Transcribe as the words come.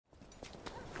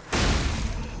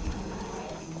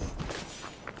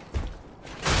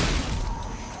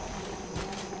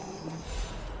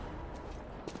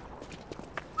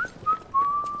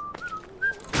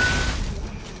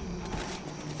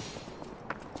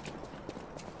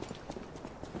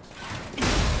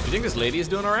You think this lady is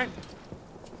doing alright?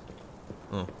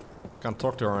 Oh, can't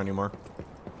talk to her anymore.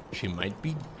 She might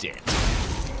be dead.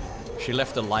 She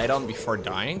left the light on before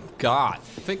dying? God,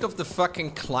 think of the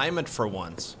fucking climate for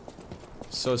once.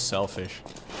 So selfish.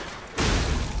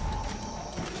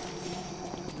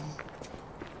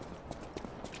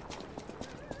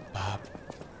 Ba,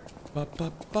 ba,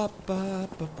 ba, ba,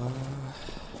 ba, ba.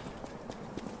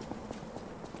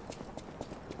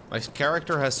 My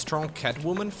character has strong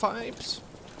Catwoman vibes.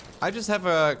 I just have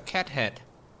a cat head.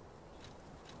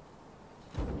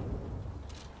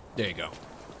 There you go.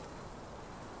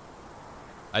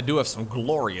 I do have some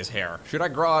glorious hair. Should I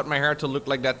grow out my hair to look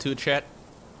like that too, chat?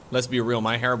 Let's be real,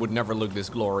 my hair would never look this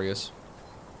glorious.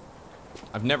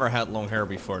 I've never had long hair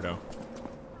before, though.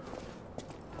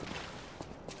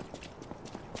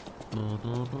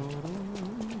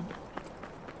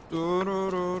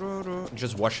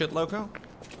 Just wash it, Lowko?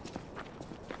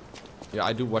 Yeah,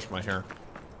 I do wash my hair.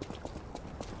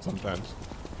 Sometimes.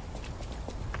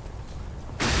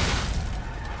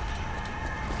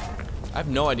 I have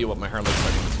no idea what my hair looks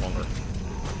like when it's longer.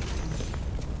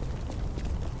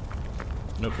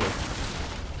 No clue.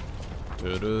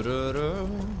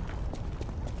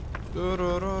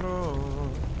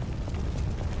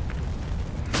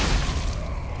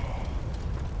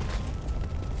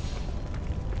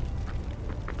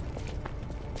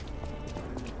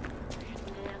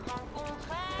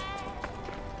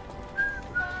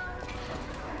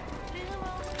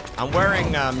 I'm wearing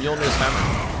Mjolnir's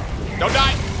hammer. Don't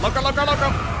die! Lowko, Lowko, Lowko!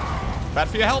 Bad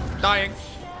for your health, dying.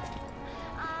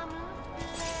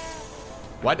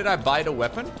 Why did I buy the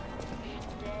weapon?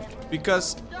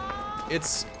 Because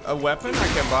it's a weapon I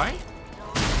can buy?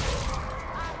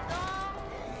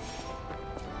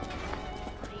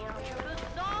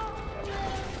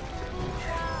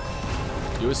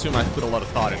 You assume I put a lot of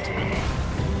thought into it.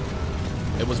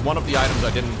 It was one of the items I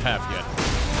didn't have yet,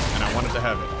 and I wanted to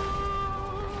have it.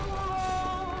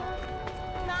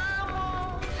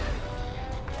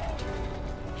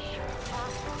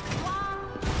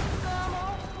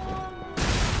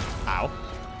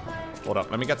 Hold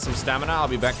up, let me get some stamina, I'll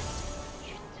be back.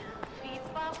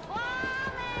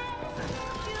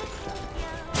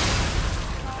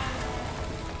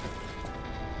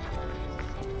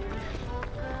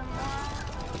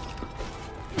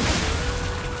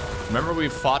 Remember we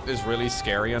fought this really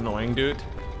scary, annoying dude?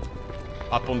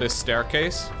 Up on this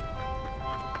staircase?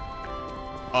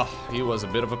 Oh, he was a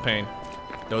bit of a pain.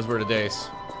 Those were the days.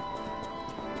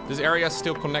 This area is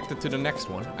still connected to the next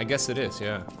one. I guess it is,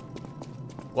 yeah.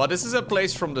 Well, this is a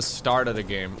place from the start of the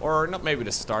game. Or not maybe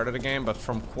the start of the game, but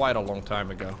from quite a long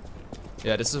time ago.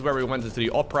 Yeah, this is where we went into the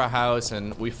opera house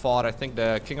and we fought, I think,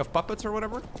 the King of Puppets or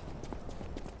whatever.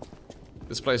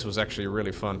 This place was actually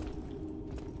really fun.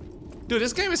 Dude,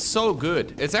 this game is so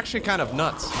good. It's actually kind of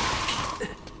nuts.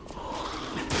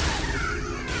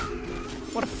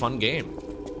 What a fun game.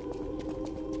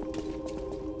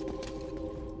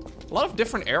 A lot of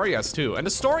different areas too, and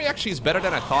the story actually is better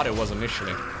than I thought it was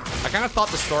initially. I kind of thought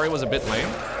the story was a bit lame.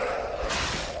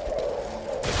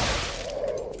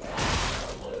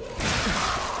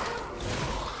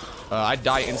 I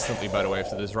die instantly, by the way,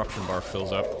 if the disruption bar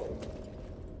fills up.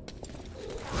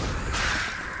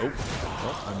 Oh,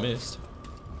 well, I missed.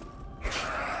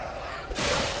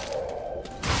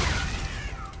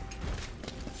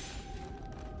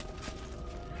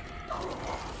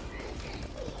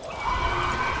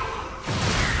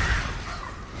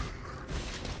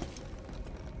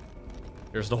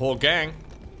 Here's the whole gang.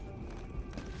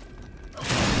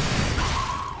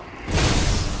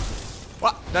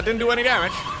 What? That didn't do any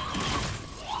damage.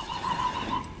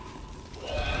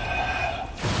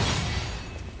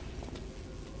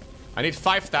 I need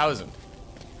 5,000.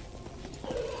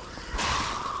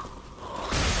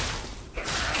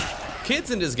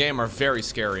 Kids in this game are very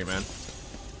scary, man.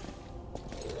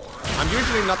 I'm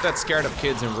usually not that scared of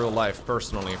kids in real life,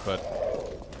 personally, but...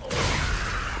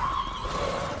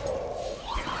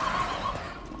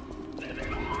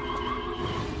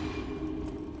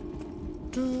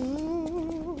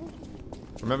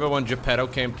 Remember when Geppetto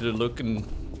came to look and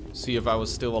see if I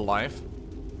was still alive?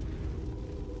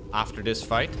 After this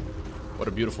fight? What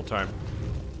a beautiful time.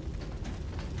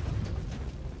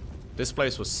 This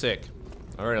place was sick.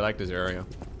 I really like this area.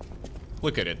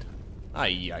 Look at it.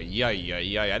 Ay, ay, ay,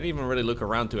 ay, ay. I didn't even really look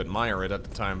around to admire it at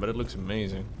the time, but it looks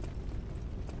amazing.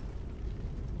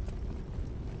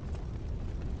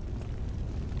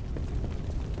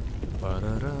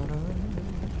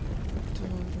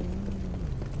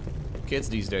 Kids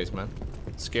these days, man.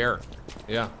 Scared.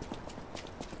 Yeah.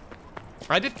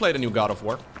 I did play the new God of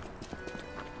War.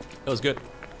 It was good.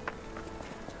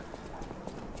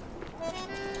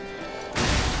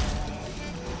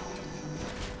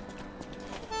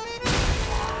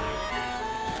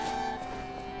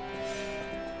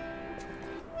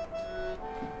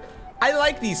 I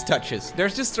like these touches.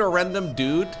 There's just a random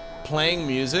dude playing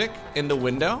music in the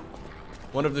window.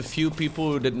 One of the few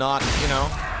people who did not, you know,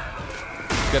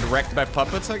 get wrecked by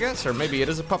puppets, I guess. Or maybe it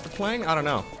is a puppet playing. I don't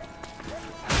know.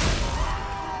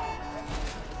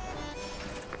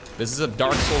 This is a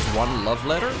Dark Souls 1 love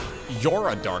letter? You're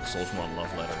a Dark Souls 1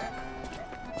 love letter.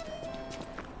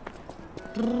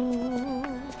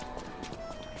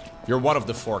 You're one of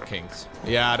the 4 kings.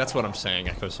 Yeah, that's what I'm saying,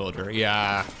 Echo Soldier.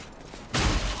 Yeah.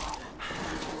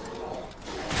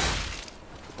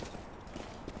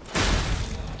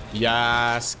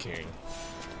 Yes, king.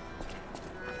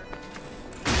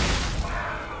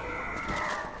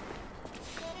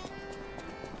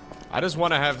 I just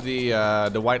want to have the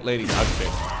white lady's outfit.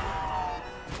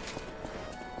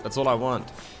 That's all I want.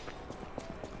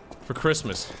 For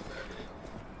Christmas.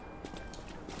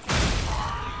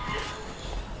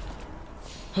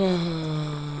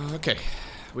 Okay.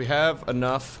 We have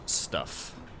enough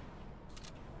stuff.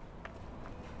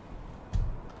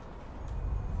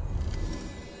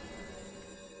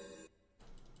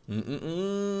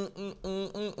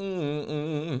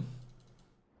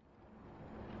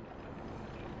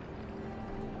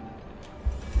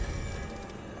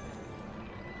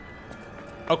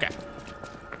 Okay.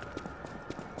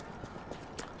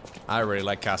 I really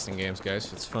like casting games,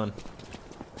 guys. It's fun.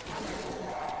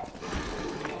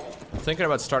 I'm thinking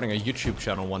about starting a YouTube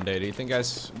channel one day. Do you think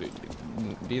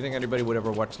anybody would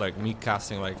ever watch like me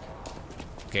casting like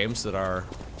games that are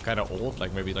kind of old,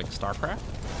 like maybe like StarCraft?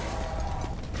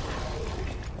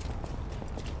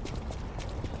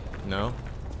 No?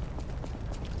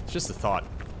 It's just a thought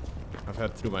I've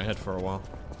had through my head for a while.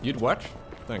 You'd watch?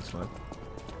 Thanks, man.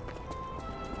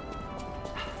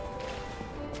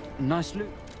 Nice loot.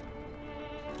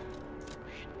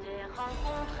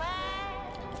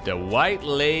 The White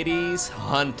Lady's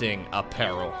hunting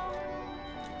apparel.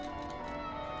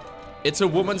 It's a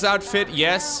woman's outfit,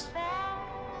 yes.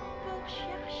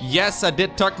 Yes, I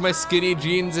did tuck my skinny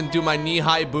jeans into my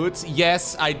knee-high boots.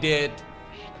 Yes, I did.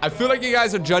 I feel like you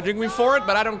guys are judging me for it,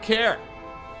 but I don't care.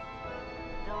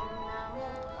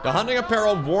 The hunting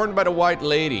apparel worn by the White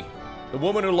Lady. The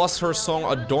woman who lost her song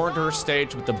adorned her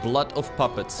stage with the blood of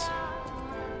puppets.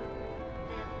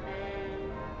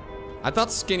 I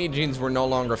thought skinny jeans were no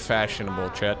longer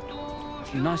fashionable, chat.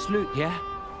 Nice loot, yeah?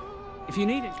 If you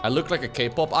need it. I look like a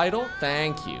K-pop idol?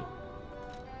 Thank you.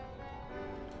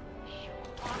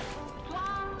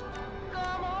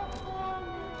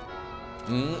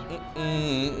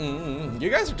 You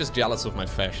guys are just jealous of my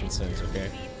fashion sense,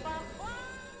 okay?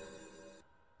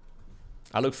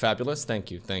 I look fabulous?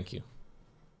 Thank you, thank you.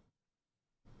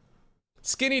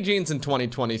 Skinny jeans in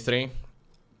 2023.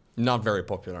 Not very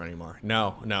popular anymore.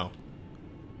 No, no.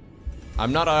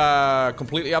 I'm not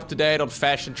completely up to date on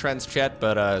fashion trends, chat,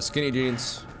 but skinny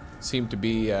jeans seem to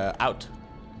be out.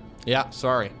 Yeah,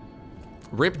 sorry.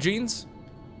 Ripped jeans?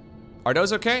 Are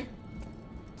those okay?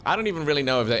 I don't even really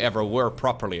know if they ever were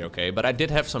properly okay, but I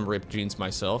did have some ripped jeans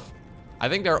myself. I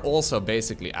think they're also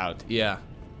basically out, yeah.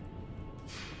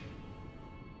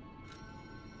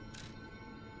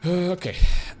 Okay.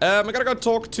 I gotta go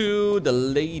talk to the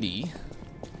lady.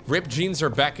 Ripped jeans are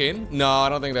back in? No, I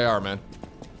don't think they are, man.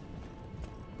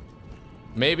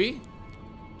 Maybe?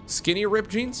 Skinny ripped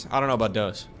jeans? I don't know about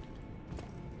those.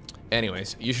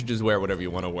 Anyways, you should just wear whatever you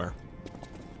want to wear.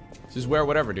 Just wear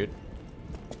whatever, dude.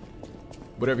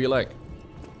 Whatever you like.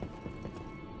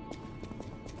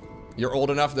 You're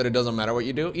old enough that it doesn't matter what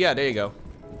you do? Yeah, there you go.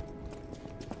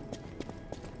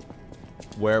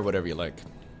 Wear whatever you like.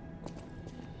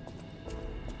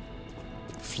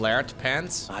 Flared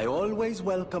pants? I always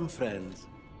welcome friends.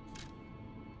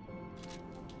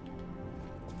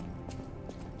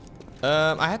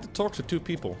 I had to talk to 2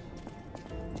 people.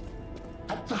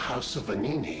 At the house of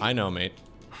Vanini. I know, mate.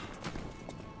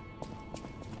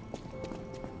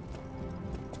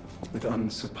 With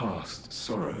unsurpassed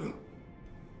sorrow,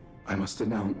 I must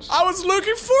announce I was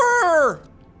looking for her!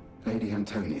 Lady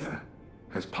Antonia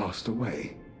has passed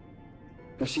away.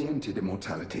 As she entered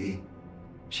immortality,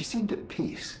 she seemed at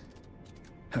peace.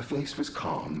 Her face was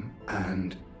calm,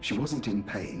 and she wasn't in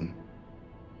pain.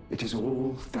 It is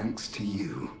all thanks to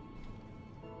you.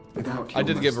 Without I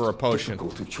did give her a potion.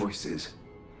 Difficult of choices,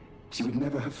 she would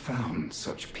never have found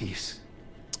such peace.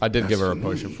 I did give her a for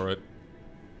potion me, for it.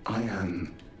 I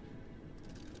am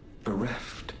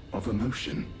bereft of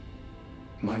emotion.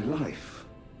 My life,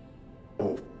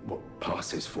 or what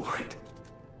passes for it,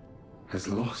 has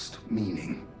lost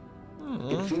meaning.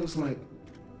 It feels like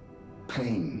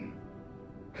pain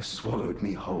has swallowed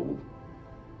me whole.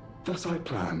 Thus I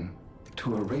plan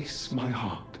to erase my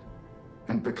heart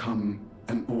and become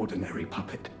an ordinary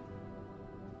puppet.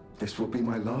 this will be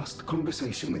my last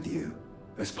conversation with you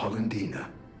as Polendina.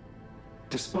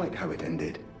 Despite how it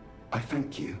ended, I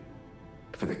thank you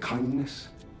for the kindness,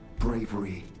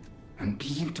 bravery, and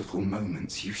beautiful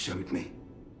moments you showed me.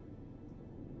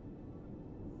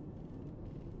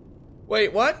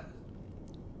 Wait, what?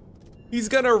 He's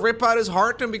gonna rip out his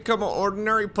heart and become an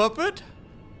ordinary puppet?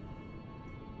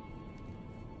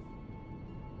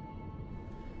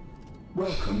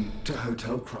 Welcome to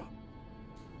Hotel Krat.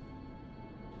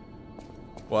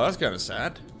 Well, that's kind of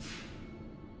sad.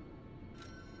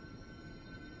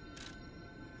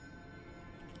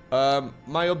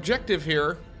 My objective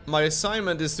here, my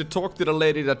assignment is to talk to the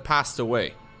lady that passed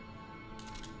away.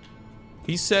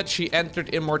 He said she entered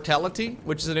immortality,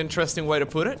 which is an interesting way to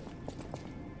put it.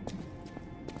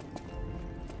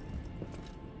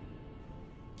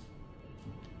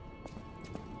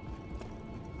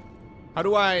 How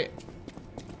do I...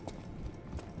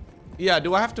 Yeah,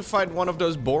 do I have to find one of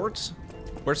those boards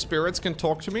where spirits can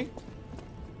talk to me?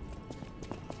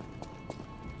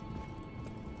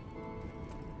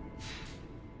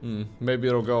 Maybe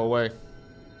it'll go away.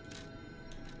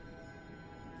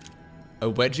 A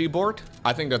wedgie board?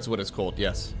 I think that's what it's called,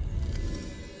 yes.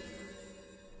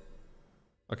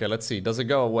 Okay, let's see. Does it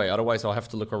go away? Otherwise, I'll have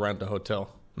to look around the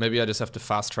hotel. Maybe I just have to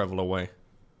fast travel away.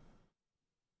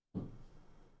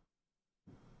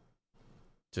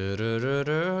 A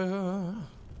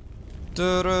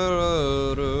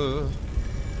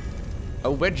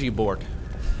wedgie board.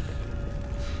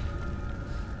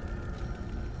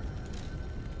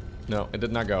 No, it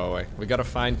did not go away. We gotta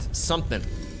find something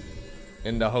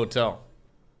in the hotel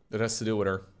that has to do with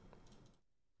her.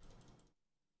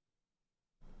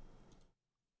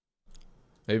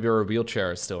 Maybe her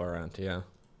wheelchair is still around, yeah.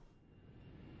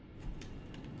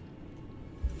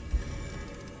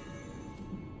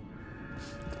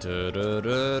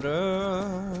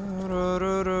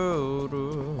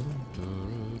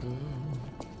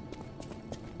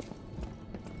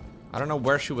 I don't know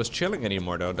where she was chilling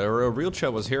anymore though. The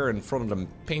wheelchair was here in front of the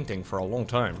painting for a long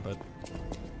time, but...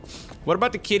 What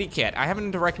about the kitty cat? I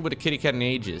haven't interacted with a kitty cat in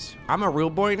ages. I'm a real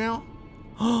boy now?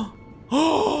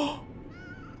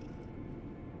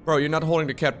 Bro, you're not holding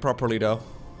the cat properly though.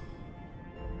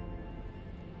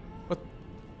 What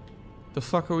the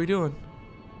fuck are we doing?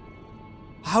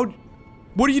 How?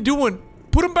 What are you doing?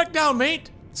 Put him back down,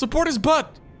 mate! Support his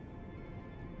butt!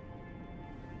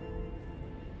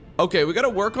 Okay, we gotta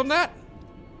work on that.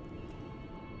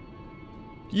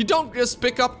 You don't just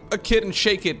pick up a kid and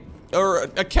shake it. Or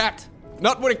a cat.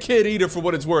 Not with a kid either, for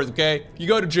what it's worth, okay? You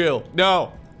go to jail.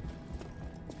 No.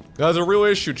 That's a real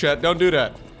issue, chat. Don't do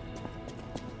that.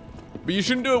 But you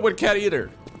shouldn't do it with a cat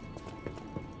either.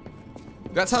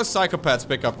 That's how psychopaths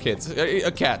pick up kids.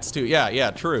 Cats, too.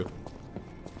 Yeah, true.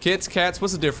 Kids, cats,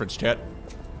 what's the difference, chat?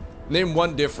 Name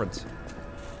one difference.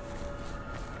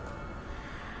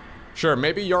 Sure,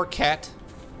 maybe your cat,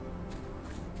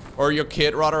 or your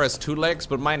kid rather, has 2 legs,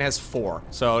 but mine has 4.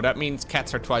 So that means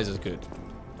cats are twice as good.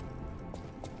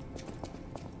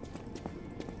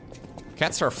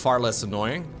 Cats are far less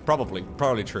annoying.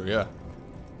 Probably true, yeah.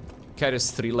 Cat is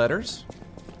 3 letters.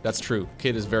 That's true.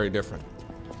 Kid is very different.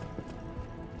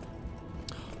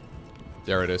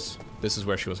 There it is. This is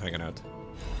where she was hanging out.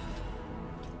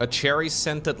 A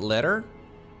cherry-scented letter?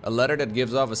 A letter that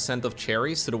gives off a scent of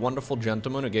cherries to the wonderful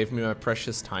gentleman who gave me my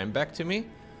precious time back to me.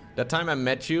 That time I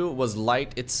met you was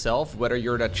light itself, whether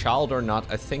you're that child or not.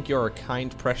 I think you're a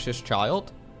kind, precious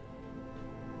child.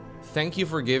 Thank you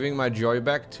for giving my joy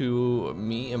back to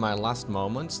me in my last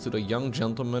moments, to the young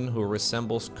gentleman who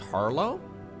resembles Carlo.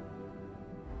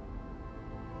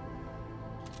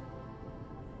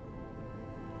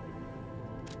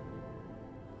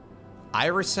 I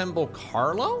resemble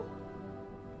Carlo?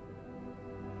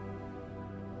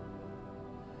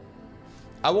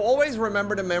 I will always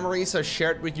remember the memories I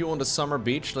shared with you on the summer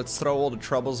beach. Let's throw all the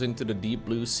troubles into the deep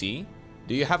blue sea.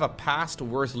 Do you have a past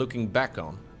worth looking back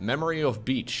on? Memory of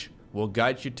beach will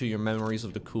guide you to your memories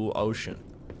of the cool ocean.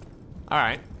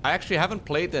 Alright, I actually haven't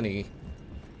played any.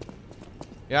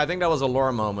 Yeah, I think that was a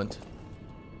lore moment.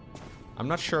 I'm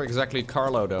not sure exactly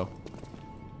Carlo though.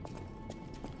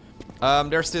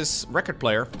 There's this record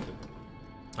player.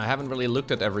 I haven't really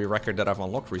looked at every record that I've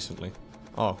unlocked recently.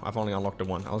 Oh, I've only unlocked the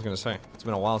one. I was gonna say, it's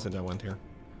been a while since I went here.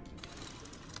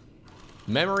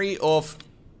 Memory of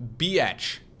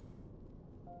BH.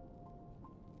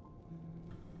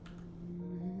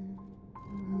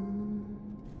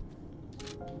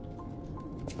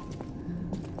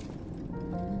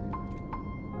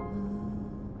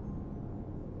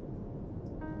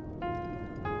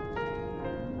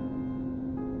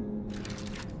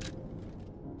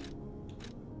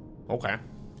 Okay.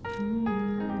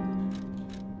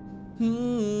 This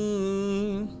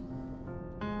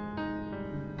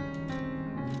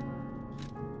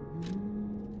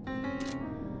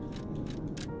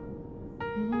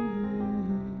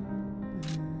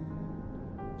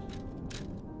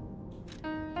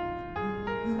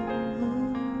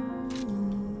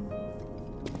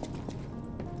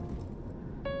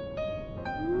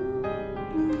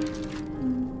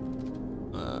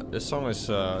song is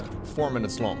 4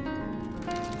 minutes long.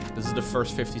 This is the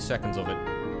first 50 seconds of it.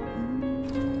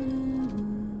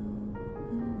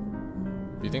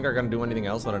 Do you think they're gonna do anything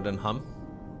else other than hum?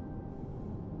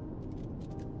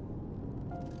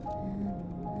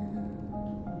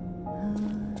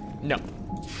 No.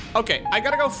 Okay, I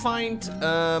gotta go find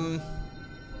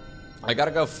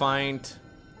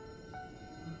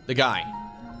the guy.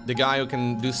 The guy who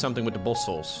can do something with the boss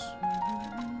souls.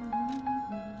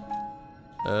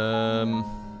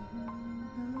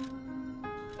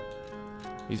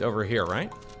 He's over here,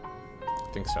 right?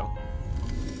 I think so.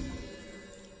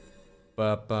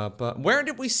 Where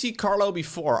did we see Carlo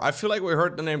before? I feel like we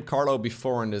heard the name Carlo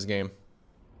before in this game.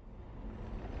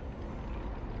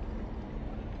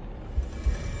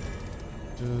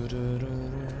 I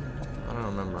don't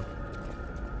remember.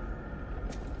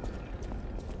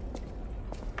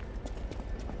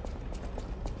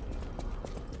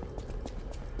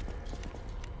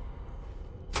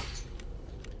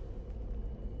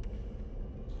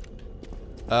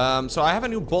 So I have a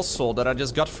new boss soul that I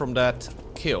just got from that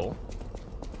kill.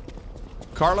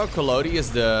 Carlo Collodi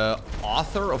is the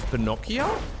author of Pinocchio?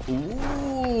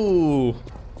 Ooh.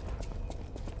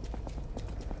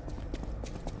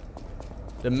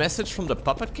 The message from the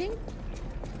Puppet King?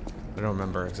 I don't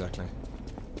remember exactly.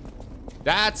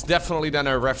 That's definitely then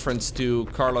a reference to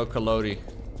Carlo Collodi.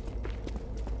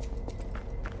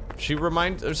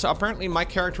 So apparently my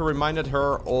character reminded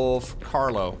her of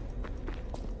Carlo.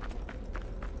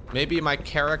 Maybe my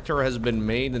character has been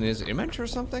made in his image or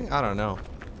something? I don't know.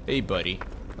 Hey, buddy.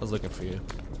 I was looking for you.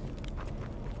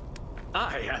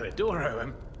 I adore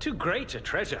him. Too great a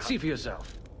treasure. See for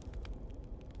yourself.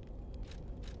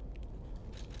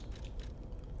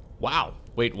 Wow.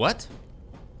 Wait, what?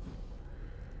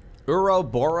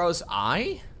 Ouroboros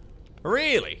eye?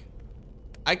 Really?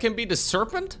 I can be the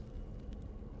serpent?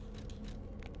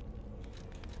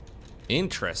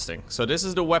 Interesting. So this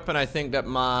is the weapon I think that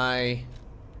my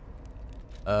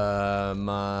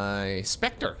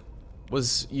Spectre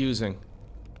was using.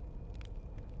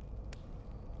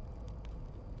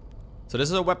 So this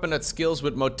is a weapon that scales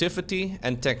with motivity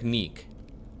and technique.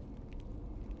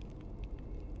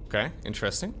 Okay,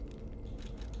 interesting.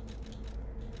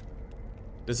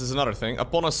 This is another thing.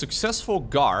 Upon a successful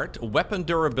guard, weapon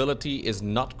durability is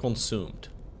not consumed.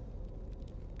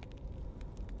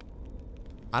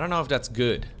 I don't know if that's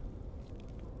good.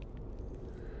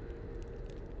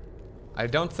 I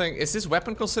don't think... Is this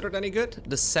weapon considered any good?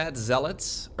 The Sad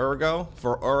Zealots, Ergo,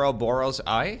 for Ouroboros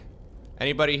Eye?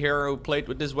 Anybody here who played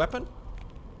with this weapon?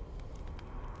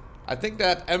 I think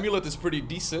that amulet is pretty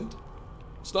decent.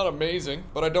 It's not amazing,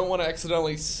 but I don't want to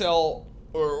accidentally sell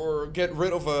or get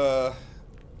rid of a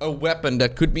weapon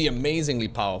that could be amazingly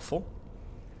powerful.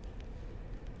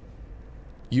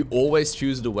 You always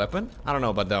choose the weapon? I don't know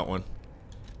about that one.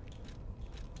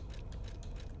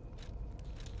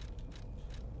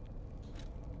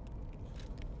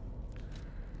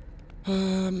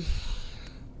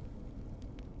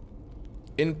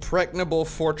 Impregnable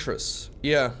fortress.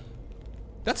 Yeah.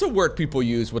 That's a word people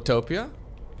use, Watopia.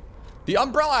 The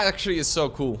umbrella actually is so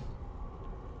cool.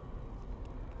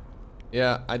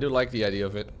 Yeah, I do like the idea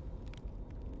of it.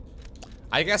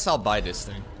 I guess I'll buy this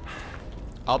thing.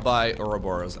 I'll buy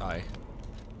Ouroboros Eye.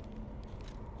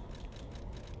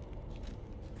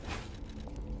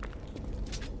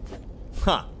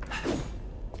 Huh.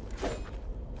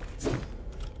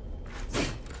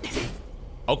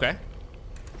 Okay.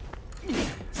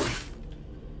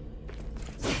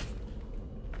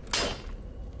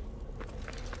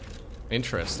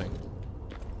 Interesting.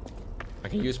 I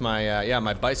can use my, yeah,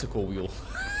 my bicycle wheel.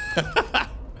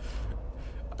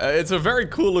 It's a very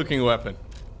cool looking weapon.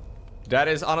 That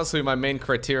is honestly my main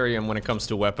criterion when it comes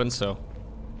to weapons, so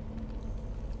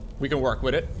we can work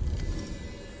with it.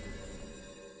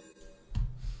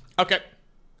 Okay.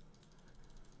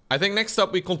 I think next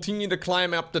up we continue to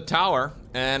climb up the tower,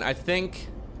 and I think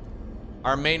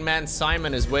our main man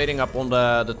Simon is waiting up on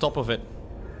the top of it.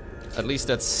 At least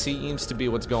that seems to be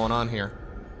what's going on here.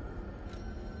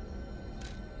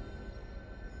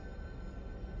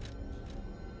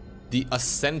 The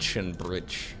Ascension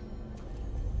Bridge.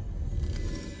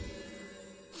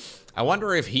 I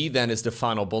wonder if he then is the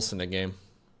final boss in the game.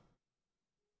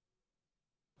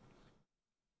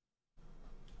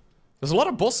 There's a lot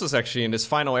of bosses actually in this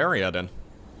final area then.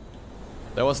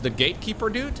 There was the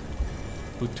gatekeeper dude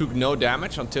who took no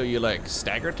damage until you like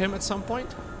staggered him at some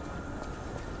point.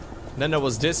 Then there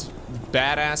was this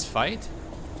badass fight.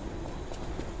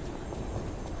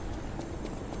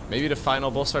 Maybe the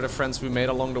final boss are the friends we made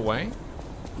along the way.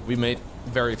 We made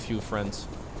very few friends.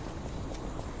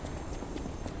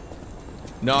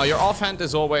 No, your offhand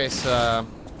is always a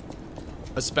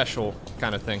special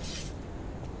kind of thing.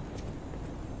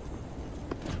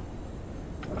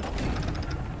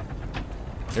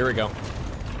 Here we go.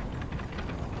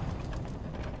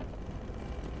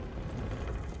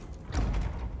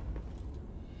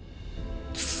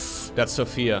 That's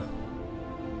Sophia.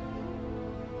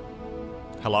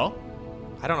 Hello?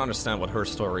 I don't understand what her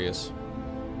story is.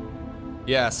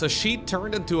 Yeah, so she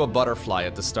turned into a butterfly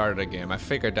at the start of the game. I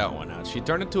figured that one out. She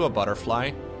turned into a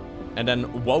butterfly and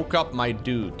then woke up my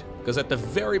dude. Because at the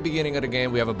very beginning of the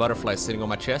game, we have a butterfly sitting on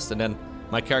my chest, and then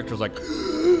my character was like,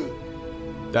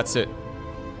 that's it.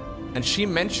 And she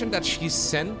mentioned that she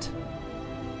sent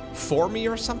for me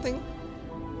or something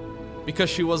because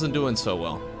she wasn't doing so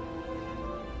well.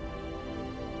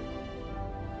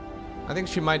 I think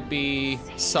she might be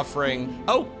suffering.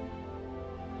 Oh!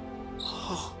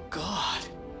 Oh, God.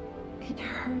 It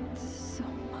hurts so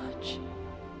much.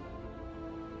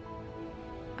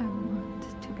 I want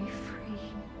to be free.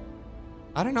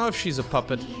 I don't know if she's a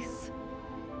puppet. Please.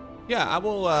 Yeah, I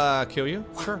will kill you.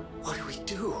 Sure. What do we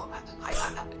do?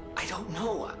 I don't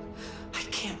know. I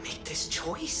can't make this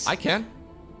choice. I can.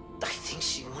 I think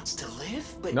she wants to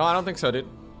live, but No, I don't think so, dude.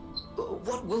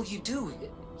 what will you do?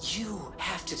 You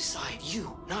have to decide.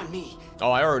 You, not me.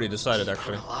 Oh, I already decided, Keep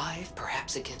actually. her alive,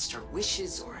 perhaps against her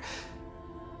wishes, or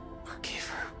give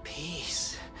her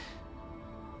peace.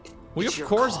 We It's of your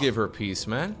course call. give her peace,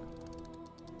 man.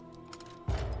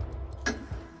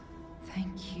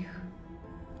 Thank you.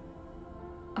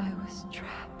 I was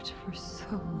trapped for so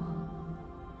long.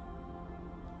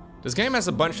 This game has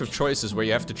a bunch of choices where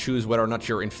you have to choose whether or not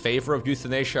you're in favor of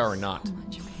euthanasia or not. So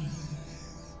much pain.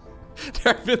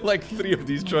 There have been like 3 of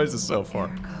these choices so far.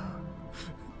 Ergo,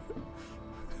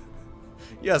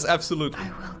 Yes, absolutely. I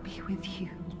will be with you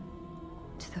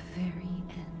to the very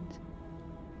end.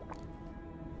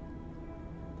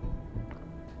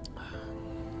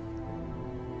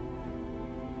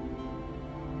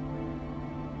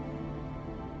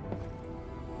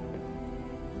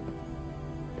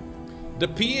 The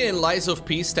P in Lies of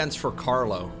P stands for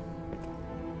Carlo.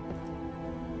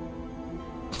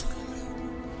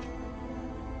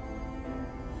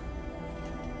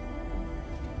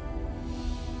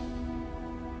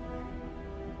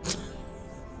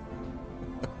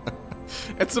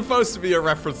 It's supposed to be a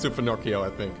reference to Pinocchio, I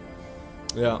think.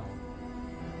 Yeah.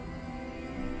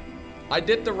 I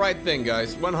did the right thing,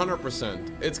 guys.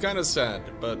 100%. It's kind of sad,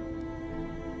 but...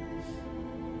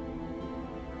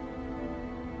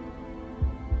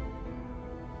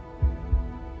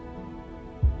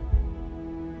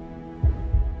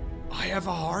 I have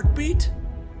a heartbeat?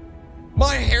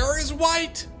 My hair is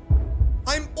white!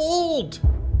 I'm old!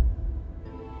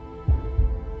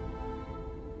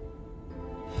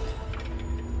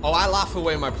 Oh, I laugh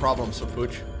away my problems, so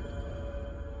Pooch.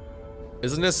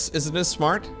 Isn't this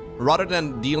smart? Rather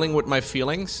than dealing with my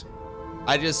feelings,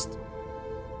 I just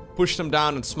push them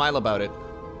down and smile about it.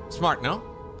 Smart, no?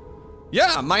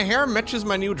 Yeah, my hair matches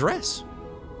my new dress.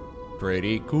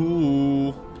 Pretty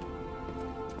cool.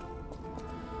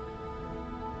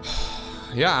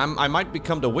 Yeah, I might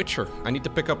become the Witcher. I need to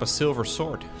pick up a silver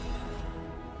sword.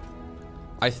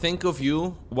 I think of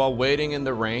you while waiting in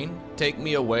the rain. Take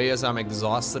me away as I'm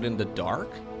exhausted in the dark.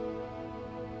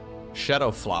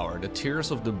 Shadowflower, the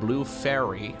tears of the blue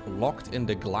fairy locked in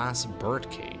the glass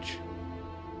birdcage.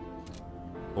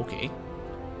 Okay.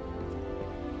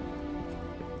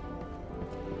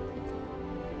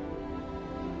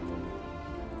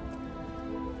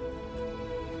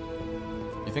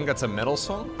 You think that's a metal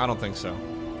song? I don't think so.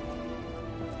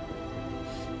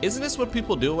 Isn't this what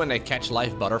people do when they catch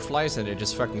live butterflies and they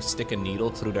just fucking stick a needle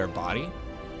through their body?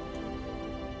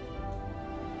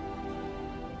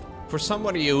 For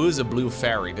somebody who is a blue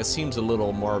fairy, this seems a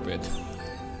little morbid.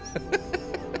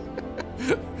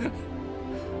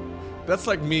 That's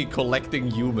like me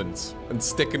collecting humans and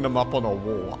sticking them up on a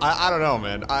wall. I don't know,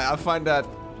 man. I find that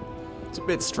it's a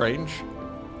bit strange.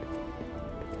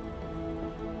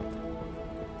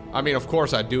 I mean, of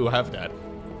course I do have that.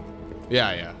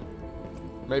 Yeah.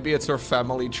 Maybe it's her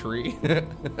family tree.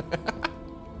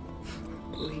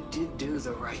 We did do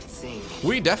the right thing,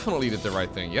 We definitely did the right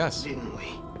thing, yes. didn't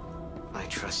we? I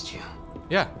trust you.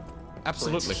 Yeah,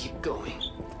 absolutely. Let's keep going.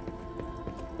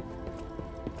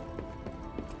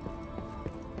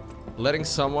 Letting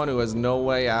someone who has no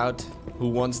way out, who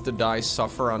wants to die,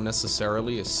 suffer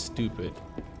unnecessarily is stupid.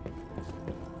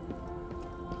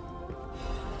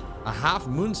 A half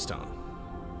moonstone.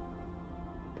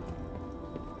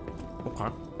 Okay.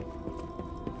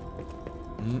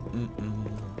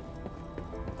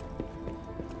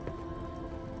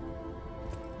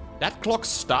 That clock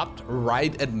stopped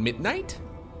right at midnight?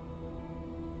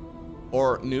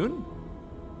 Or noon?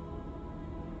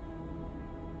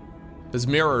 This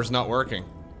mirror is not working.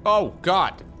 Oh,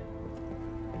 God.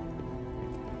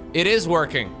 It is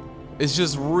working. It's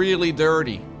just really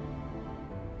dirty.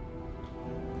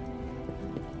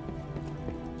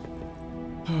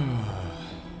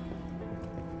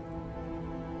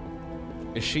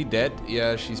 Is she dead?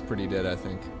 Yeah, she's pretty dead, I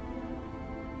think.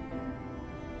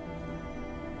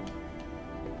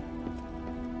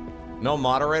 No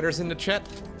moderators in the chat?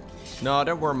 No,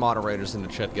 there were moderators in the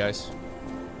chat, guys.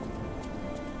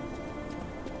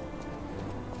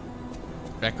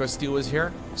 Echo Steel is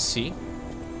here. See?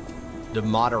 The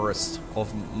moderest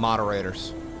of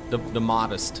moderators. The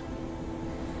modest.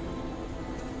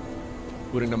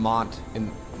 Putting the mod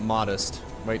in modest.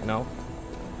 Wait, no.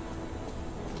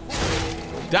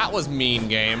 That was mean,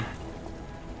 game.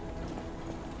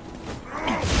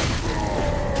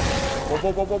 Whoa,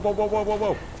 whoa, whoa, whoa, whoa, whoa, whoa, whoa,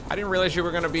 whoa. I didn't realize you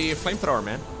were gonna be a flamethrower,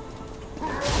 man.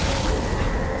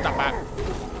 Stop that.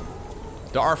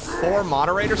 There are 4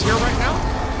 moderators here right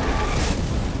now?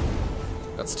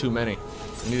 That's too many.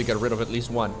 I need to get rid of at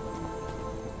least one.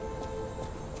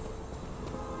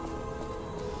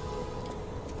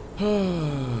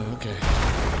 Okay.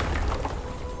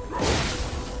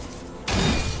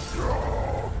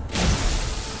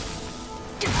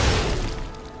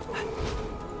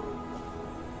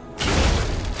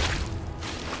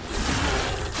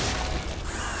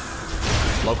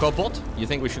 Lowko bot? You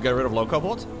think we should get rid of Lowko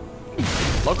bot?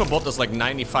 Lowko bot does like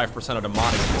 95% of the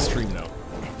modding in the stream now.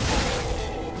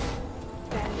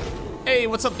 Hey,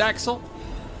 what's up, Daxel?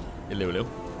 Hello, hello.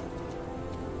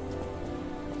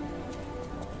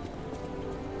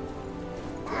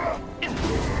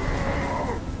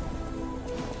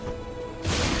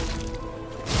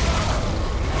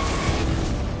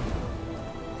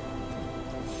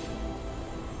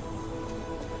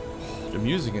 The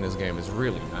music in this game is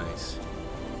really nice.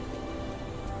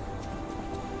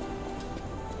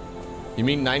 You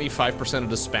mean 95% of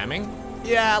the spamming?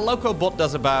 Yeah, Lowko bot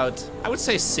does about, I would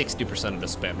say 60% of the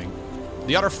spamming.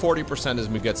 The other 40% is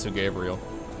Mugetsu Gabriel.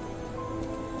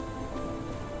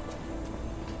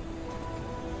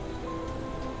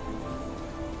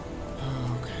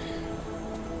 Okay.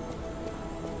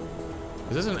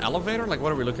 Is this an elevator? Like,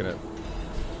 what are we looking at?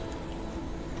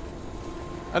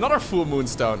 Another full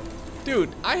moonstone. Dude,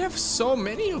 I have so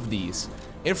many of these.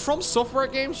 In From Software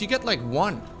games, you get like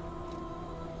 1.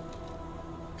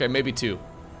 Okay, maybe 2.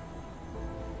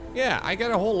 Yeah, I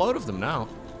get a whole load of them now.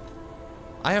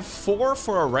 I have 4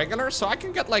 for a regular, so I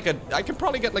can get like I can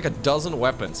probably get like a dozen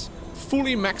weapons.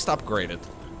 Fully maxed upgraded.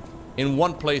 In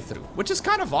one playthrough, which is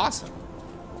kind of awesome.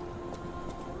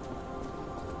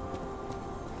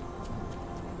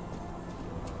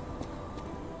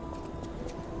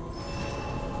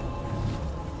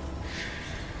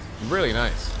 Really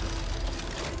nice.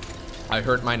 I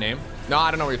heard my name. No,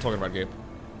 I don't know what you're talking about, Gabe.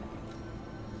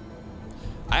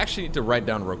 I actually need to write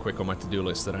down real quick on my to-do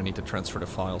list that I need to transfer the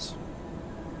files.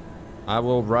 I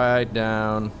will write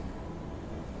down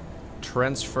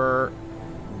transfer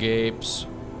Gabe's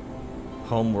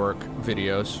homework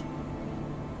videos.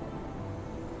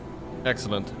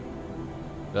 Excellent.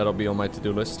 That'll be on my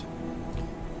to-do list.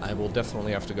 I will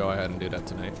definitely have to go ahead and do that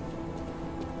tonight.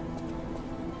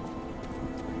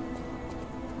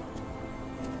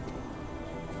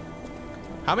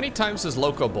 How many times has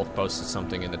Lowko bot posted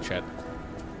something in the chat?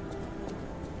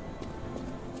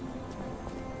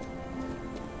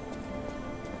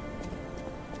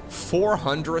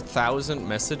 $400,000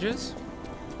 messages?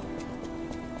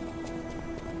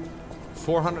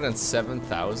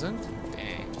 407,000?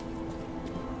 Dang.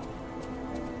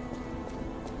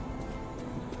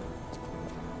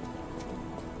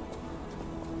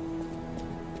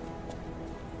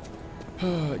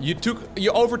 You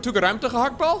overtook a ruimte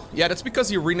gehaktbal? Yeah, that's because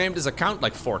he renamed his account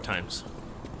like 4 times.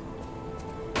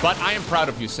 But I am proud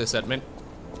of you, sysadmin.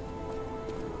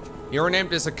 He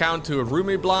renamed his account to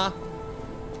Rumibla.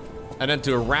 And then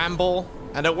to a Ramble.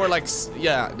 And there were like,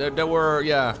 yeah, there were,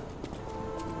 yeah.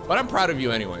 But I'm proud of you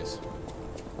anyways.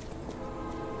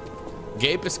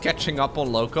 Gabe is catching up on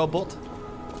Lowko bot.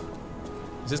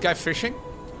 Is this guy fishing?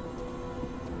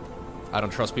 I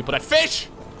don't trust people that fish!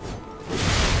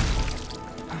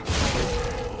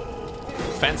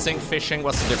 Fencing, fishing,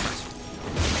 what's the difference?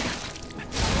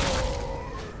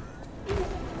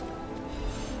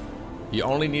 You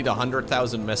only need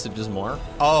 100,000 messages more.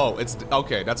 Oh, it's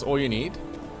okay. That's all you need.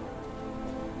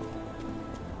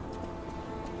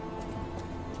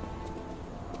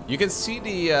 You can see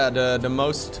the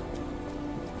most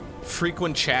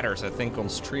frequent chatters, I think, on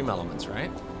Stream Elements,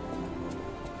 right?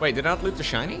 Wait, did I not loot the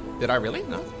shiny? Did I really?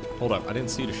 No. Hold up, I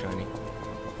didn't see the shiny.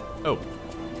 Oh.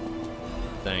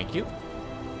 Thank you.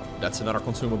 That's another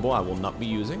consumable I will not be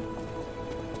using.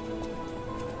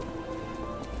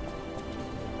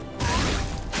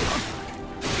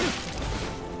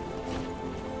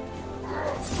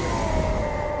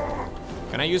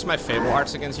 Can I use my Fable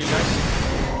Arts against you guys?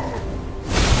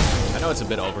 I know it's a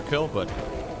bit overkill, but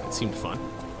it seemed fun.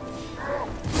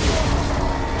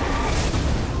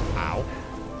 Ow.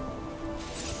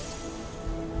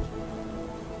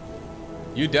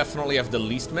 You definitely have the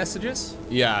least messages?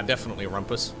 Yeah, definitely,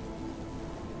 Rumpus.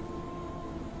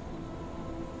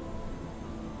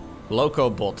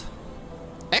 Lowko bot.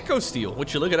 Echo Steel,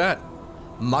 would you look at that?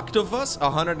 Muktavus,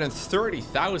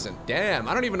 130,000. Damn,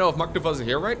 I don't even know if Muktavus is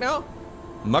here right now.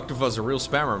 Muktavus is a real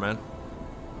spammer, man.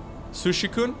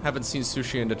 Sushi-kun? Haven't seen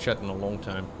Sushi in the chat in a long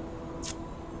time.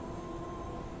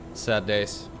 Sad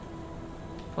days.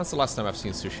 When's the last time I've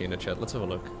seen Sushi in the chat? Let's have a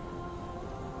look.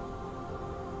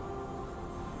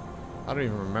 I don't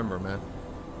even remember, man.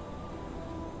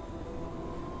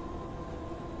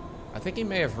 I think he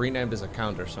may have renamed his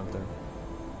account or something.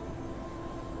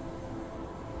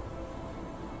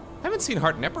 I haven't seen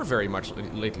Hart Nepper very much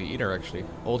lately either, actually.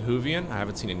 Old Hoovian, I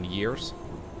haven't seen in years.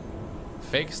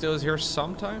 Fake still is here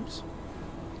sometimes.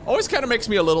 Always kind of makes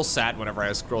me a little sad whenever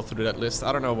I scroll through that list.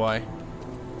 I don't know why.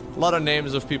 A lot of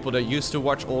names of people that used to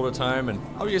watch all the time, and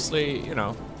obviously, you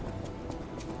know.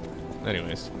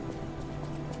 Anyways.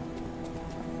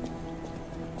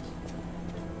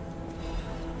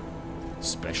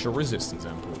 Special resistance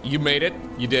ampoule. You made it.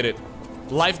 You did it.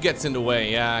 Life gets in the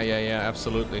way. Yeah,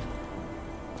 absolutely.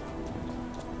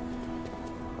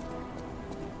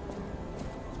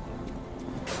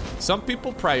 Some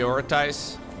people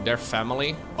prioritize their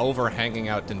family over hanging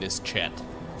out in this chat.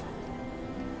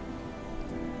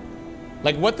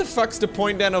 Like, what the fuck's the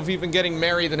point then of even getting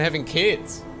married and having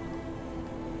kids?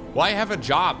 Why have a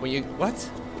job when you... What?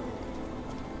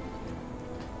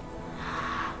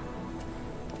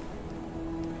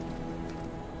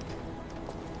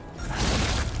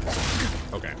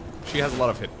 Okay. She has a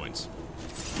lot of hit points.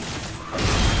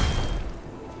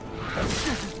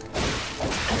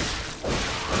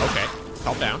 Okay,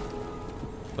 calm down.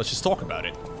 Let's just talk about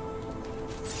it.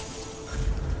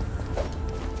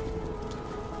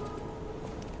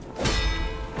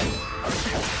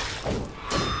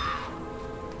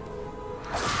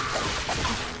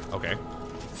 Okay.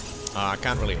 I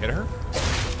can't really hit her.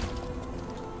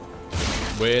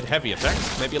 With heavy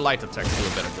attacks, maybe light attacks do a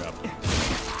better job.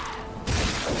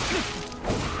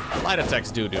 Light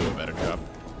attacks do a better job.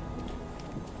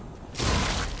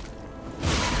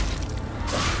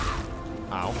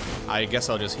 Ow. I guess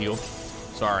I'll just heal.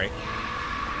 Sorry.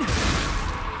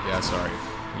 Yeah, sorry.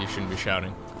 You shouldn't be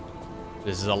shouting.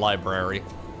 This is a library.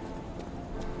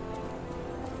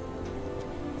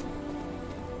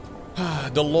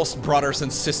 The lost brothers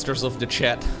and sisters of the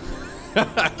chat.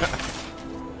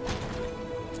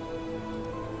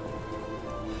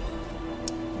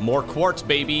 More quartz,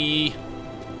 baby.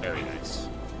 Very nice.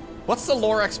 What's the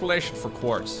lore explanation for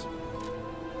quartz?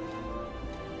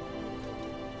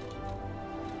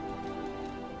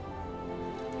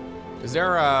 Is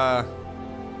there a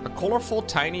colorful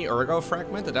tiny ergo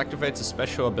fragment that activates a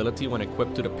special ability when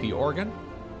equipped to the P organ?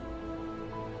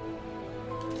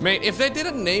 Mate, if they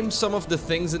didn't name some of the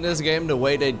things in this game the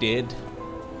way they did,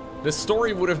 the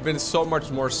story would have been so much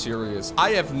more serious.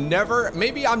 I have never,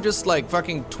 maybe I'm just like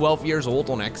fucking 12 years old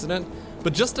on accident,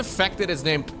 but just the fact that it's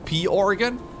named P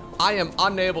organ, I am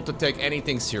unable to take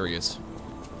anything serious.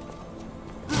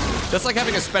 That's like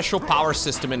having a special power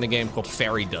system in the game called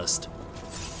fairy dust.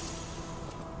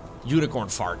 Unicorn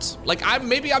farts. Like,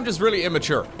 maybe I'm just really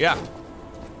immature. Yeah.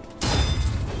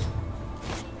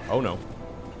 Oh no.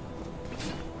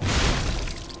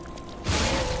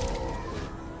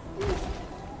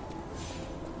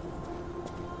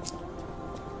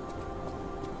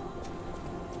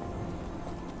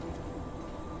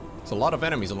 There's a lot of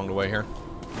enemies along the way here.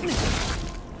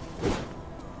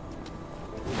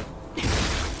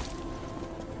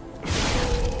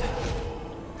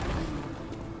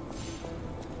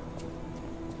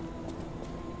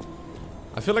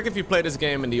 I feel like if you play this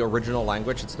game in the original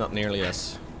language, it's not nearly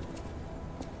as...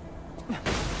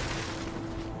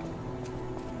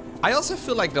 I also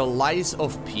feel like the Lies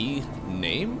of P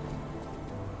name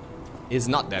is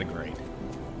not that great.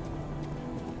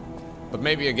 But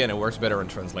maybe, again, it works better in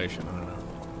translation. I don't know.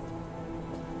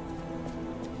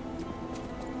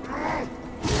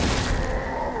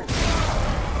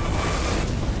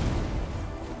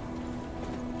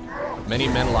 Many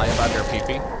men lie about their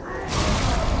pee-pee.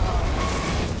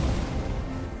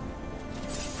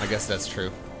 I guess that's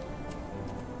true.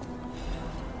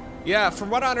 Yeah, from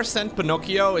what I understand,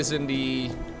 Pinocchio is in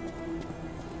the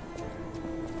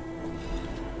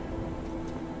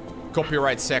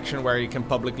copyright section where you can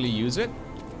publicly use it.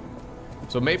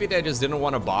 So maybe they just didn't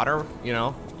want to bother, you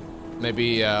know,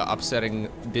 maybe upsetting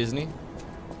Disney.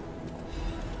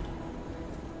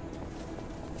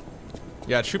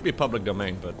 Yeah, it should be public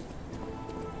domain, but...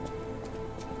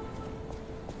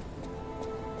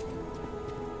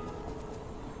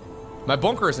 My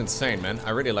bunker is insane, man. I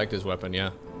really like this weapon,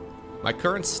 yeah. My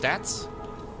current stats?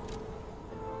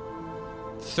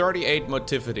 38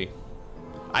 motivity.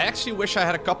 I actually wish I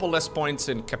had a couple less points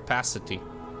in capacity.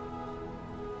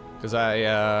 Because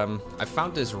I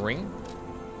found this ring.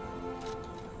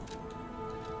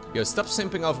 Yo, stop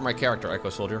simping over my character, Echo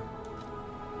Soldier.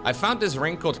 I found this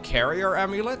ring called Carrier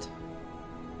Amulet.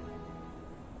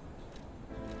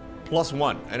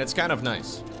 +1, and it's kind of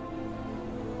nice.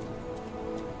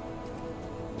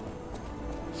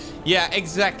 Yeah,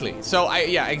 exactly. So,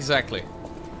 yeah, exactly.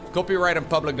 Copyright and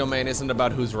public domain isn't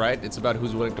about who's right, it's about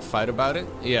who's willing to fight about it.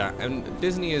 Yeah, and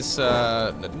Disney is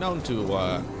known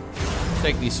to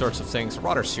take these sorts of things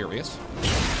rather serious.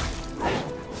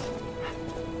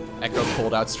 Echo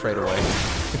pulled out straight away.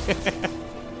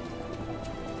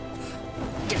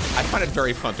 I find it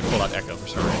very fun to pull out Echo for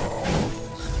some reason.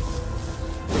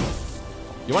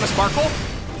 You want a sparkle?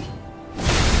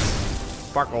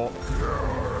 Sparkle.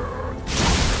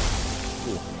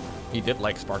 Ooh, he did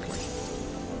like sparkling.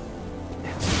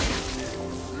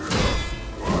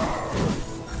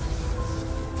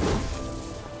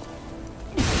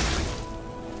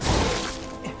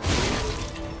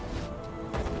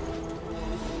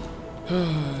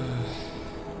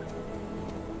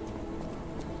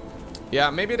 Yeah,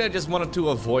 maybe they just wanted to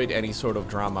avoid any sort of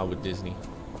drama with Disney.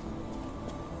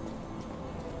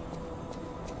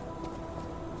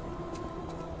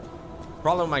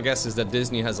 Problem, I guess, is that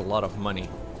Disney has a lot of money.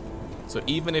 So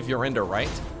even if you're in the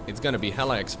right, it's gonna be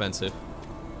hella expensive.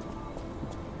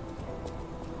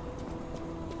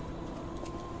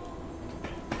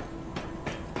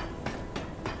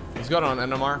 What's going on,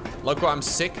 NMR? Lowko, I'm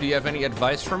sick. Do you have any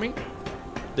advice for me?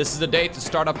 This is the day to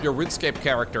start up your RuneScape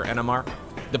character, NMR.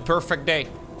 The perfect day.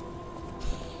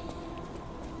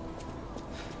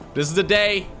 This is the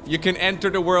day you can enter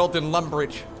the world in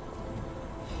Lumbridge.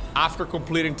 After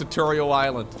completing Tutorial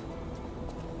Island.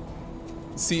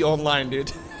 See online,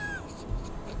 dude.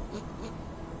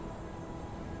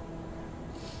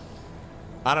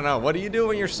 I don't know. What do you do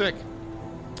when you're sick?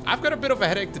 I've got a bit of a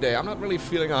headache today. I'm not really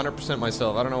feeling 100%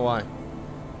 myself. I don't know why.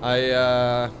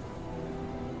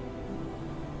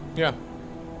 Yeah.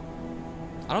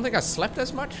 I don't think I slept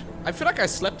as much. I feel like I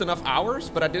slept enough hours,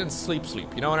 but I didn't sleep.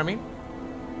 You know what I mean?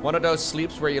 One of those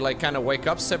sleeps where you like kind of wake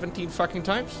up 17 fucking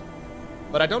times.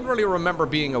 But I don't really remember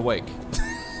being awake.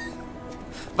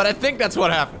 But I think that's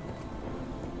what happened.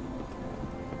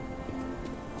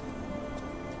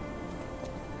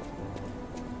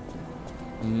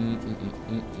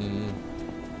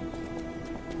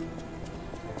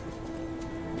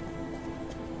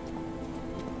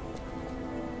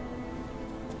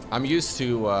 I'm used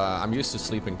to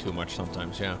sleeping too much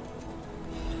sometimes, yeah.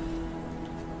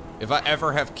 If I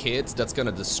ever have kids, that's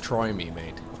gonna destroy me,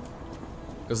 mate.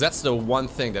 Because that's the one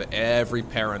thing that every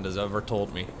parent has ever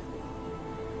told me.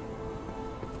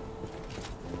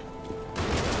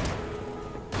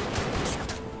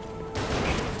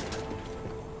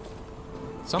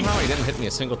 Somehow he didn't hit me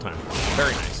a single time.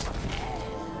 Very nice.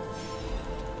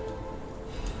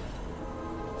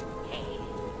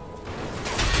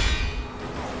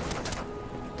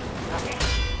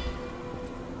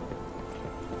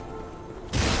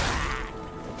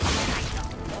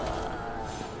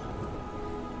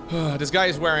 This guy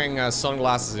is wearing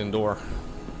sunglasses indoor.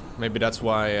 Maybe that's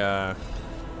why.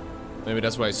 Maybe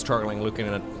that's why he's struggling looking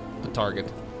at the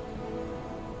target.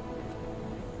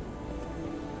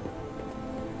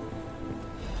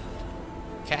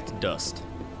 Cat dust.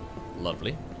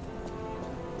 Lovely.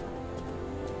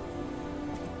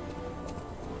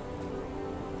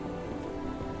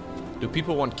 Do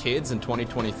people want kids in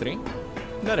 2023?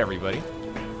 Not everybody.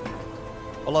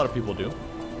 A lot of people do.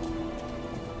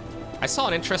 I saw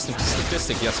an interesting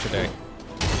statistic yesterday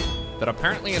that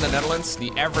apparently in the Netherlands,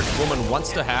 the average woman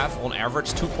wants to have, on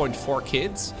average, 2.4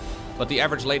 kids, but the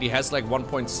average lady has like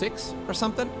 1.6 or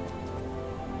something,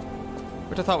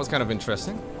 which I thought was kind of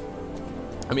interesting.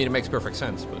 I mean, it makes perfect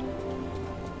sense, but...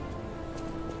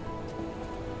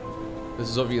 This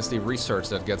is obviously research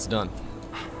that gets done.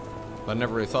 But I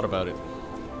never really thought about it.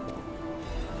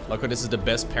 Lowko, this is the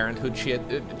best parenthood shit.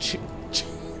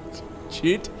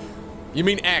 Cheat? You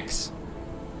mean X?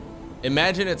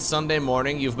 Imagine it's Sunday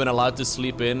morning, you've been allowed to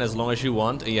sleep in as long as you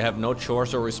want, and you have no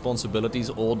chores or responsibilities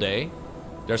all day.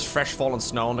 There's fresh fallen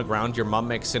snow on the ground, your mom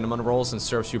makes cinnamon rolls and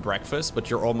serves you breakfast, but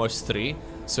you're almost 3,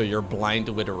 so you're blind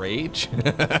with rage.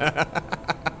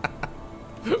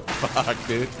 Fuck,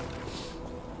 dude.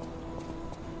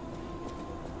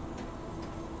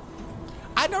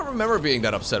 I don't remember being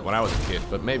that upset when I was a kid,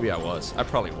 but maybe I was. I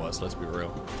probably was, let's be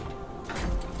real.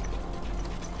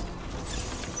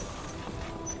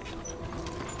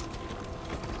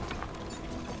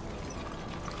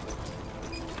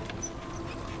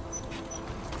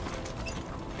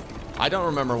 I don't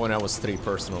remember when I was 3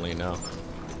 personally, no.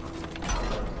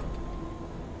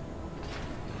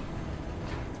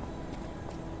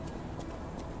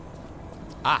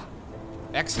 Ah,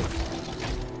 excellent.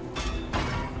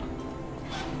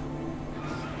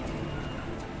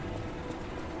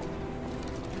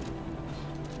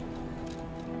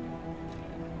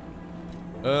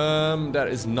 That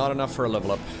is not enough for a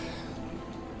level up.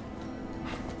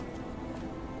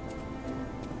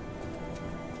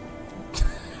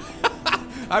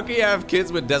 How can you have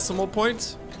kids with decimal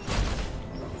points?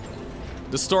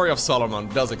 The story of Solomon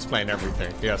does explain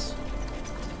everything, yes.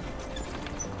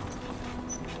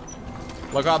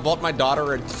 Look, I bought my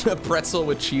daughter a pretzel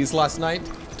with cheese last night,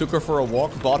 took her for a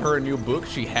walk, bought her a new book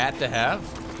she had to have,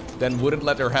 then wouldn't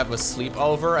let her have a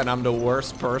sleepover, and I'm the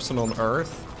worst person on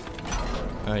earth.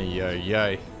 Ay, ay,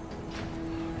 ay.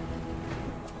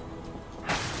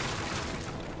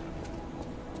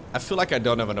 I feel like I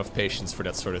don't have enough patience for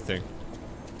that sort of thing.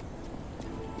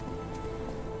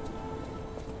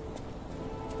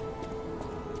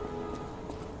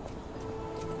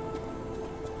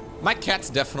 My cats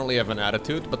definitely have an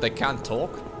attitude, but they can't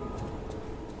talk.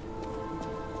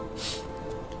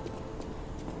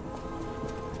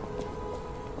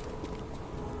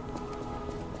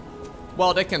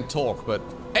 Well, they can talk, but...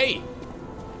 Hey!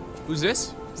 Who's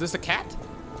this? Is this a cat?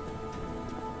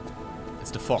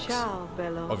 It's the fox. Ciao,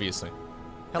 Bello. Obviously.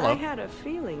 Hello. I had a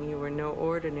feeling you were no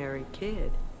ordinary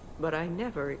kid, but I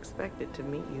never expected to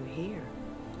meet you here.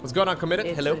 What's going on, Committed?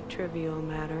 Hello. It's a trivial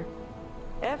matter.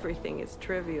 Everything is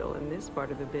trivial in this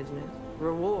part of the business.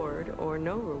 Reward or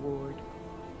no reward.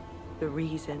 The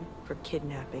reason for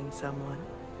kidnapping someone,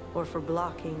 or for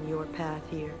blocking your path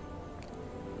here.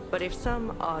 But if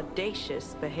some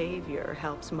audacious behavior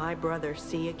helps my brother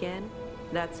see again,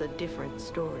 that's a different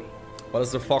story. What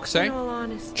does the fox say? In all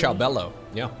honesty, Ciao bello.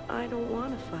 Yeah. I don't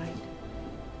want to fight.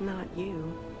 Not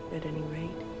you, at any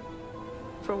rate.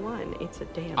 For one, it's a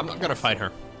damn I'm not gonna fight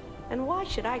her. And why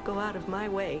should I go out of my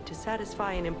way to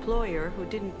satisfy an employer who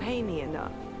didn't pay me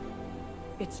enough?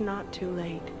 It's not too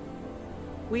late.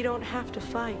 We don't have to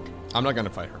fight. I'm not gonna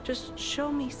fight her. Just show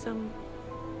me some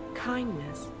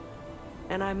kindness,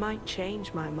 and I might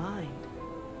change my mind.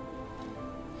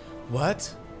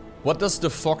 What? What does the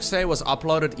fox say was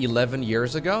uploaded 11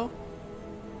 years ago?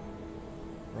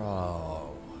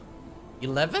 Bro.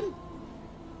 11?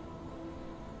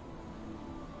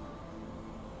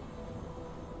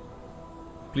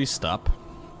 Please stop.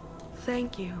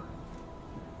 Thank you.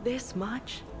 This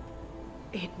much?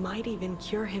 It might even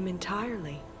cure him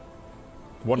entirely.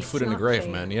 One It's foot in the not grave,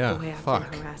 fair man. the Yeah, way I've fuck.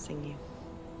 been harassing you.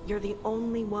 You're the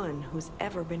only one who's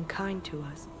ever been kind to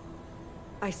us.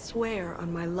 I swear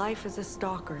on my life as a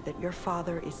stalker that your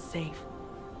father is safe.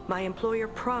 My employer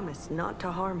promised not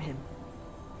to harm him.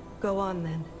 Go on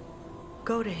then.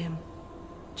 Go to him.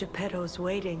 Geppetto's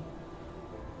waiting.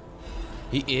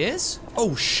 He is?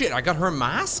 Oh shit, I got her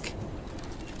mask?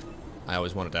 I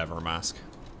always wanted to have her mask.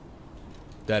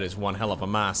 That is one hell of a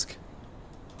mask.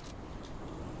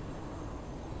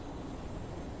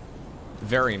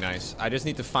 Very nice. I just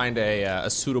need to find a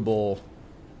suitable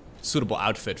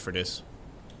outfit for this.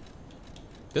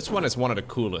 This one is one of the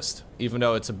coolest, even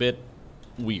though it's a bit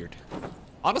weird.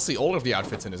 Honestly, all of the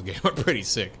outfits in this game are pretty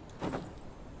sick.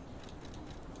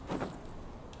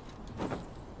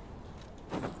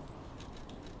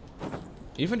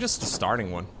 Even just the starting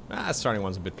one. The starting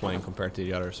one's a bit plain compared to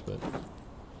the others, but...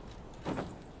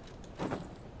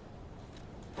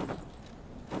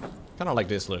 Kinda like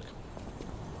this look.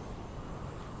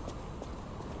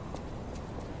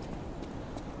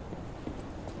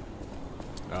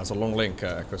 That's a long link,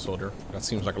 Echo Soldier. That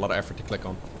seems like a lot of effort to click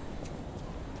on.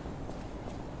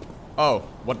 Oh,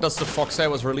 what does the fox say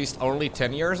was released only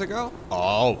 10 years ago?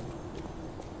 Oh.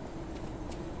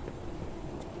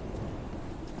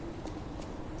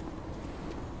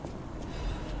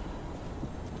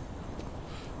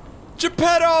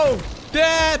 Geppetto!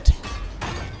 Dad!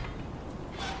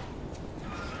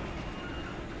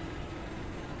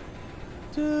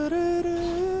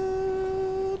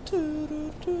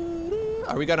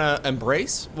 Are we gonna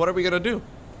embrace? What are we gonna do?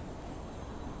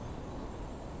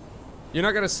 You're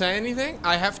not gonna say anything?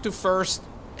 I have to first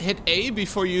hit A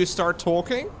before you start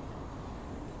talking?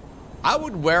 I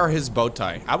would wear his bow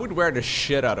tie. I would wear the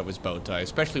shit out of his bow tie,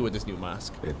 especially with this new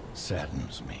mask. It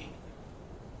saddens me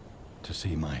to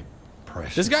see my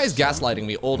precious. This guy is gaslighting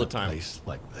me all the in a time. place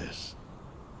like this.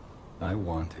 I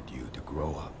wanted you to grow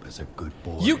up as a good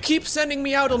boy. You keep sending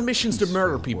me out on missions to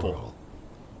murder people.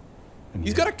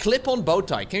 He's got a clip-on bow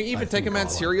tie. Can you even take a man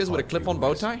serious with a clip-on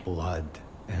bow tie? Blood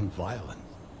and violence.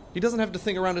 He doesn't have the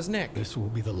thing around his neck. This will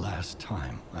be the last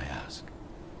time I ask.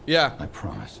 Yeah. I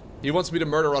promise. He wants me to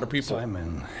murder other people.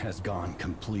 Simon has gone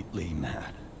completely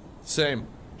mad. Same.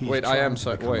 He's Wait, I am trying to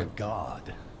so. become Wait. a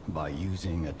god by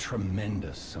using a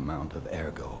tremendous amount of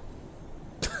ergo.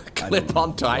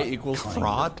 Clip-on tie equals kind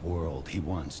fraud? of world he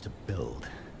wants to build.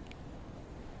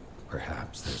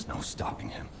 Perhaps there's no stopping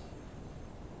him.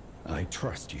 I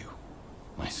trust you,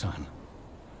 my son,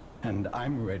 and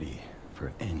I'm ready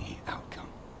for any outcome.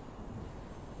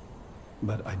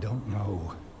 But I don't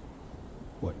know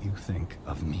what you think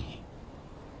of me.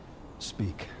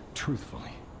 Speak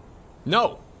truthfully.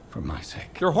 No. For my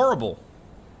sake. You're horrible.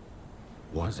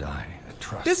 Was I a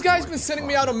trustworthy This guy's been sending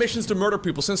me out on missions to murder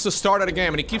people since the start of the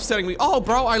game, and he keeps telling me, "Oh,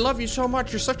 bro, I love you so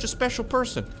much. You're such a special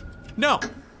person." No.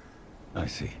 I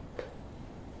see.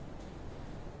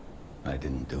 I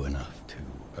didn't do enough to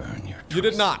earn your trust. You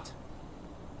did not.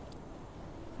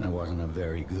 I wasn't a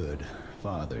very good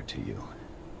father to you.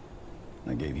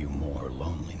 I gave you more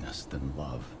loneliness than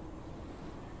love.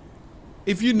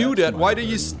 If you knew That's that, why my do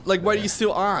you burden why do there. you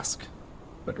still ask?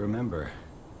 But remember,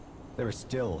 there is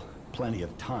still plenty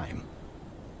of time.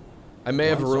 I may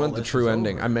have Once all ruined the this true is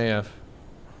ending. over, I may have.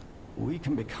 We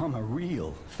can become a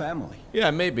real family. Yeah,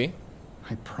 maybe.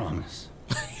 I promise.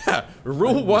 Yeah.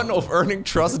 Rule 1 of earning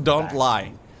trust: don't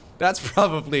lie. That's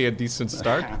probably a decent The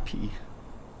start. happy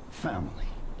family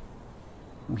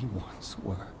we once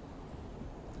were.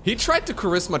 He tried to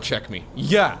charisma check me.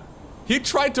 Yeah. He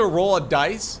tried to roll a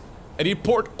dice, and he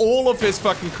poured all of his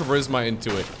fucking charisma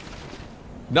into it.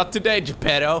 Not today,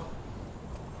 Geppetto.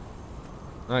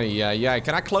 Oh, yeah.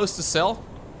 Can I close the cell?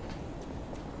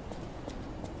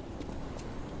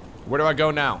 Where do I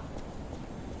go now?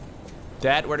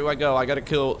 Dad, where do I go? I gotta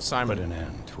kill Simon. Put an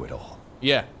end to it all.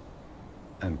 Yeah.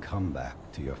 And come back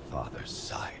to your father's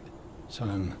side.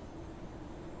 Son,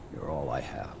 you're all I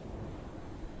have.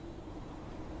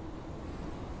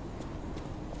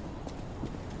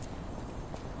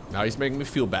 Now he's making me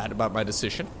feel bad about my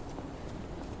decision.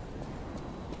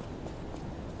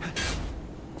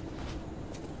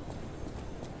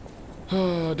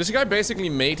 This guy basically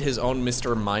made his own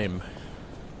Mr. Mime.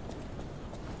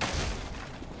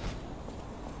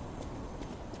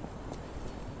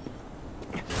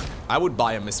 I would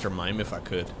buy a Mr. Mime if I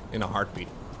could, in a heartbeat.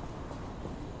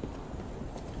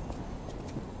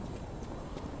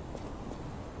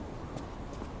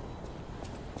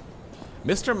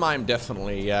 Mr. Mime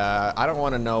definitely, I don't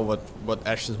want to know what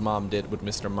Ash's mom did with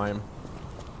Mr. Mime.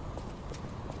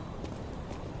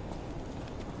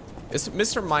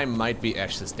 Mr. Mime might be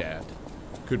Ash's dad.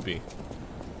 Could be.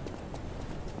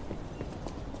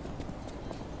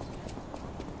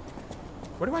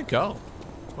 Where do I go?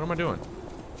 What am I doing?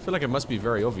 I feel like it must be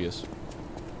very obvious.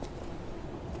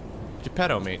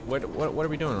 Geppetto, mate. What are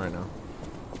we doing right now?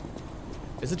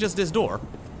 Is it just this door?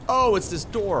 Oh, it's this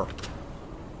door.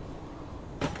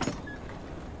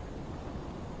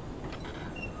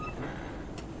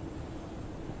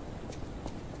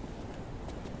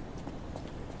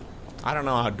 I don't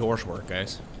know how doors work,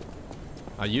 guys.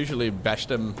 I usually bash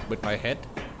them with my head.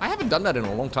 I haven't done that in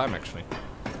a long time, actually.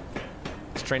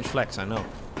 Strange flex, I know.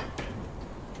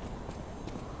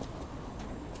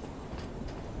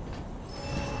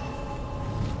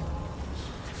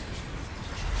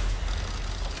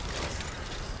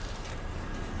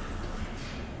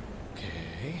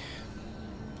 Okay.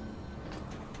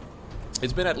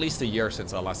 It's been at least a year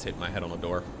since I last hit my head on a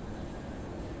door.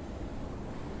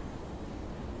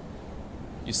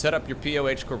 You set up your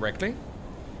POH correctly?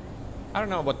 I don't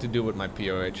know what to do with my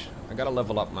POH. I gotta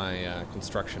level up my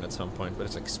construction at some point, but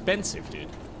it's expensive, dude.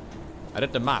 I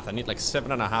did the math. I need like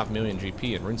 7.5 million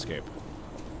GP in RuneScape.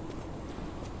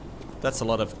 That's a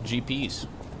lot of GPs.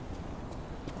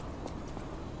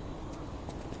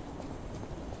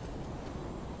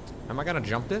 Am I gonna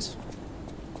jump this?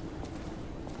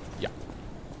 Yeah.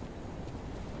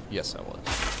 Yes, I was.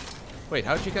 Wait,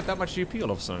 how'd you get that much GP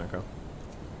all of a sudden, Echo?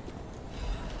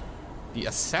 The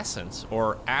Assassin's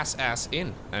or Ass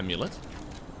In amulet.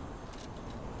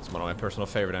 It's one of my personal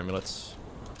favorite amulets.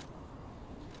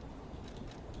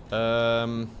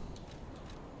 Oh,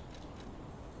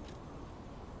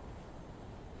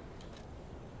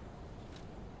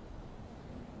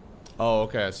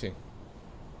 okay, I see.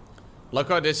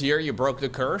 Lowko, this year you broke the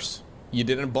curse. You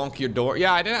didn't bonk your door.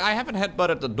 Yeah, I didn't. I haven't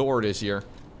headbutted the door this year.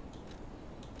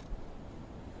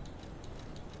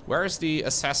 Where is the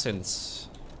Assassin's?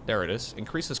 There it is.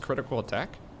 Increases critical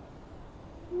attack.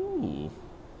 Ooh.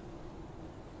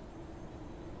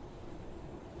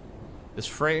 This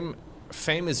fame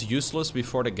is useless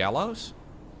before the gallows?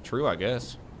 True, I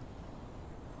guess.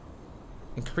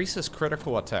 Increases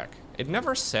critical attack. It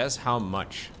never says how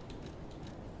much.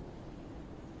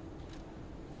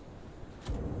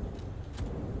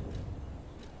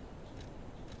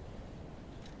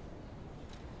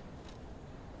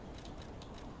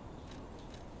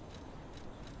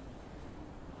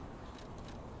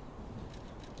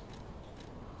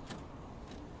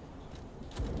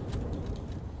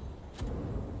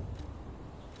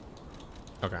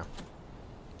 Okay.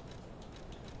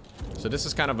 So this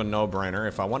is kind of a no-brainer.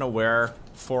 If I want to wear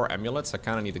 4 amulets, I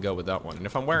kind of need to go with that one. And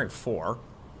if I'm wearing 4,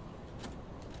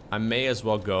 I may as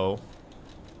well go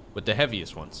with the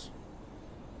heaviest ones.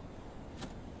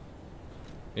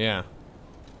 Yeah.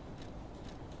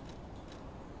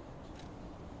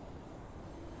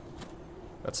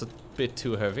 That's a bit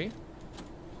too heavy.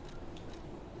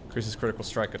 Increases critical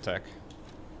strike attack.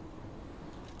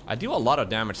 I do a lot of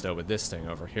damage though with this thing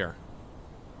over here,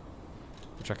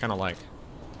 which I kind of like.